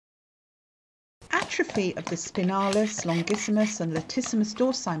Atrophy of the spinalis, longissimus and latissimus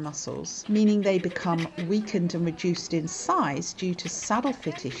dorsi muscles, meaning they become weakened and reduced in size due to saddle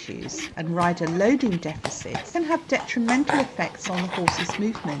fit issues and rider loading deficits, can have detrimental effects on the horse's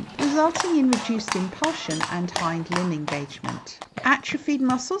movement, resulting in reduced impulsion and hind limb engagement. Atrophied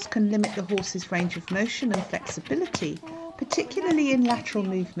muscles can limit the horse's range of motion and flexibility, particularly in lateral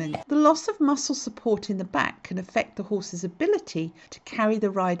movement. The loss of muscle support in the back can affect the horse's ability to carry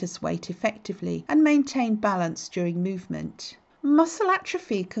the rider's weight effectively and maintain balance during movement. Muscle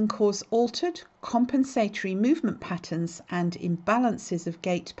atrophy can cause altered, compensatory movement patterns and imbalances of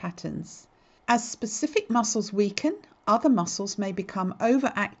gait patterns. As specific muscles weaken, other muscles may become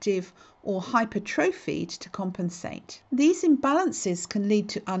overactive or hypertrophied to compensate. These imbalances can lead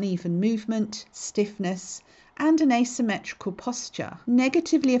to uneven movement, stiffness, and an asymmetrical posture,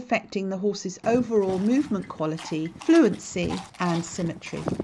 negatively affecting the horse's overall movement quality, fluency, and symmetry.